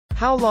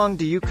How long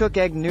do you cook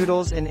egg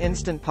noodles in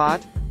Instant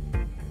Pot?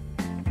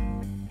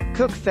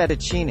 Cook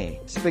fettuccine,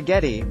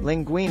 spaghetti,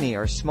 linguine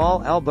or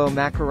small elbow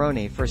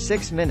macaroni for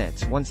 6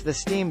 minutes once the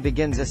steam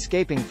begins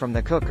escaping from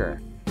the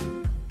cooker.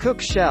 Cook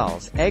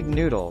shells, egg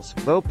noodles,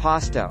 vo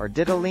pasta or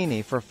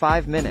ditalini for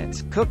 5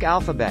 minutes. Cook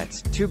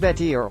alphabets,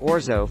 tubetti or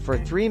orzo for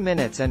 3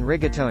 minutes and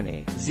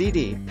rigatoni,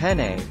 ziti,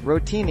 penne,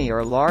 rotini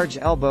or large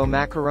elbow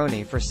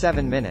macaroni for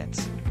 7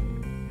 minutes.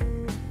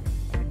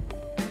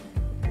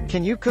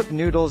 Can you cook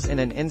noodles in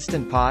an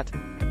Instant Pot?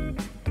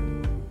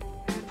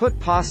 Put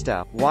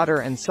pasta, water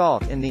and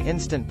salt in the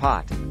Instant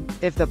Pot.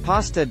 If the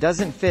pasta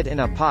doesn't fit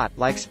in a pot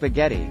like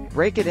spaghetti,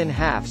 break it in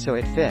half so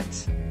it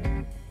fits.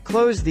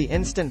 Close the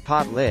Instant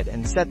Pot lid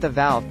and set the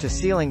valve to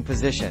sealing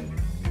position.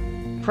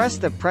 Press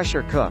the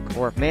pressure cook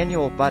or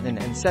manual button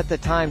and set the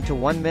time to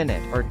 1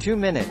 minute or 2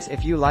 minutes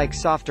if you like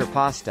softer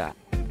pasta.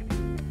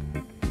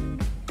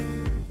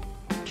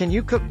 Can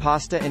you cook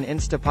pasta in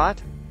Instapot?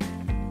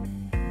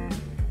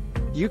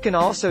 You can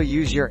also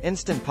use your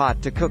Instant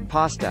Pot to cook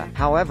pasta,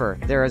 however,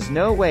 there is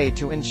no way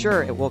to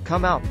ensure it will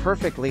come out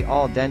perfectly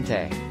al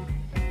dente.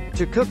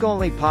 To cook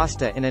only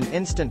pasta in an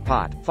Instant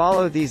Pot,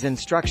 follow these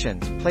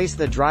instructions. Place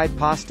the dried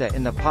pasta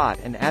in the pot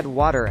and add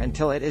water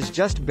until it is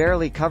just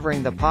barely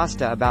covering the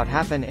pasta about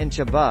half an inch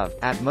above,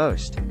 at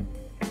most.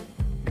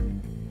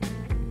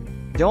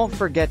 Don't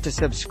forget to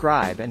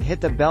subscribe and hit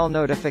the bell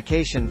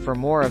notification for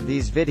more of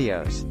these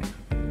videos.